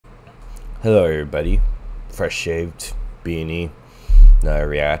Hello everybody, fresh shaved, beanie,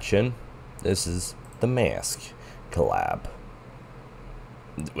 reaction. This is The Mask collab,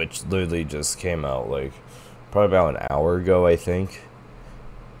 which literally just came out like probably about an hour ago, I think.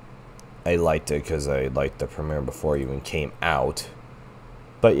 I liked it because I liked the premiere before it even came out.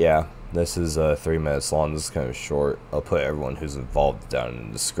 But yeah, this is 3 minutes long. This is kind of short. I'll put everyone who's involved down in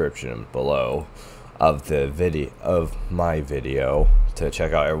the description below of the video of my video to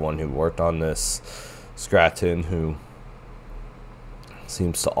check out everyone who worked on this. Scratton, who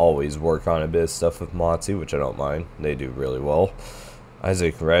seems to always work on a bit of stuff with Mautzi, which I don't mind. They do really well.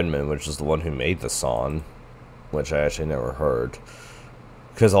 Isaac Redmond, which is the one who made the song, which I actually never heard,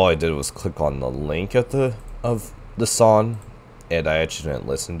 because all I did was click on the link of the song, and I actually didn't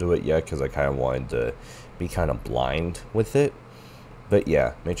listen to it yet because I kind of wanted to be kind of blind with it. But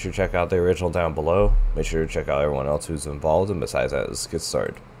yeah, make sure to check out the original down below. Make sure to check out everyone else who's involved. And besides that, let's get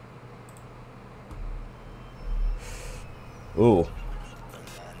started. Ooh.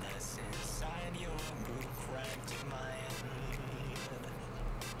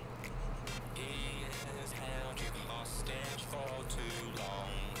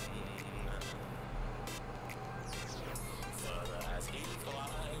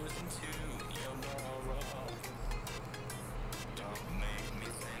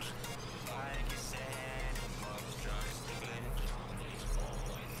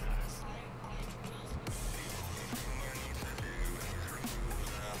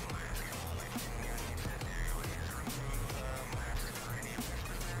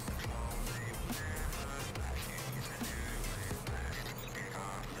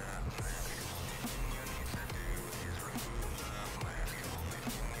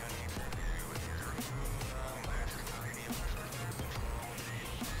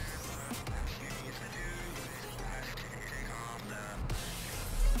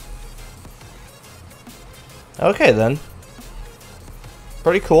 Okay then.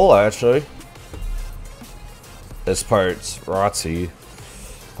 Pretty cool actually. This part's Mautzi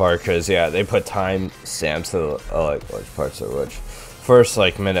part, because yeah, they put time stamps to like which parts are which. First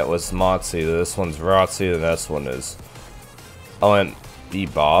like minute was Mautzi, this one's Mautzi, the next one is O.M.B.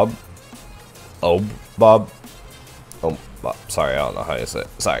 Bob. Oh Bob. Oh Bob. Sorry, I don't know how you say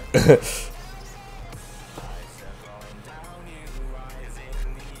it. Sorry.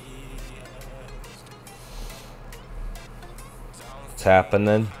 What's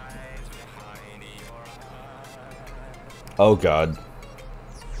happening? Oh God.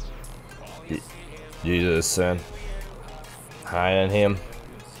 Jesus, son. Hiding him.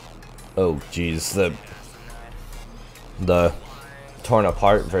 Oh jeez, the torn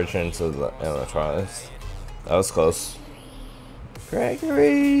apart versions of the animatronics. That was close.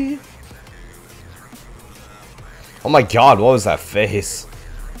 Gregory. Oh my God, what was that face?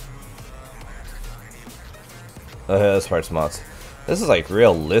 Okay, this part's Mautzi. This is like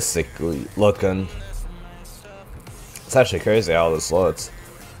realistically looking. It's actually crazy how this looks.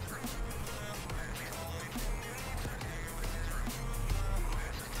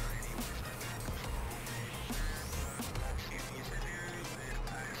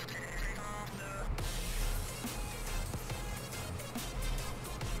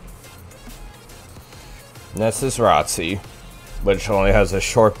 This is Mautzi, which only has a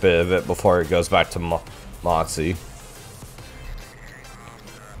short bit of it before it goes back to Mautzi.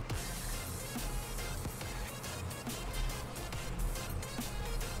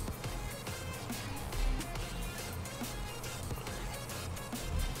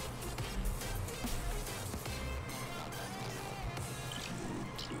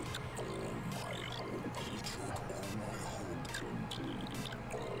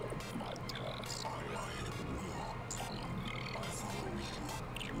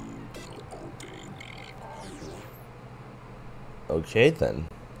 Okay then.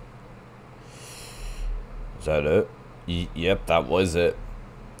 Is that it? Yep, that was it.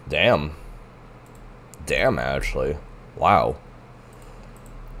 Damn. Damn, actually. Wow.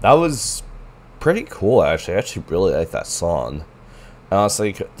 That was pretty cool, actually. I actually really like that song. And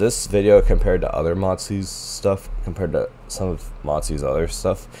honestly, this video compared to other Mautzi's stuff, compared to some of Mautzi's other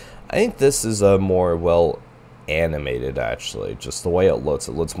stuff, I think this is a more well animated, actually. Just the way it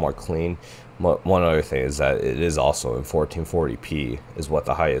looks more clean. One other thing is that it is also in 1440p is what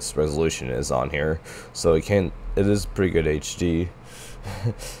the highest resolution is on here, so it is pretty good HD.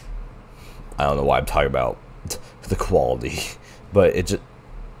 I don't know why I'm talking about the quality, but to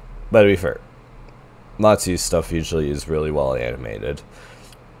be fair, Mautzi's stuff usually is really well animated,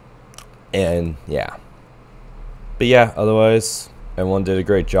 and yeah. But yeah, otherwise everyone did a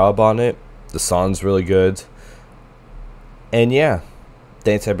great job on it. The song's really good. And yeah,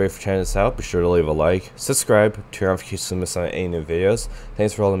 Thanks everybody for checking this out. Be sure to leave a like, subscribe, turn on notifications to miss any new videos.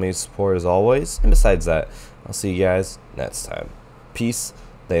 Thanks for all the amazing support as always. And besides that, I'll see you guys next time. Peace.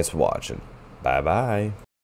 Thanks for watching. Bye bye.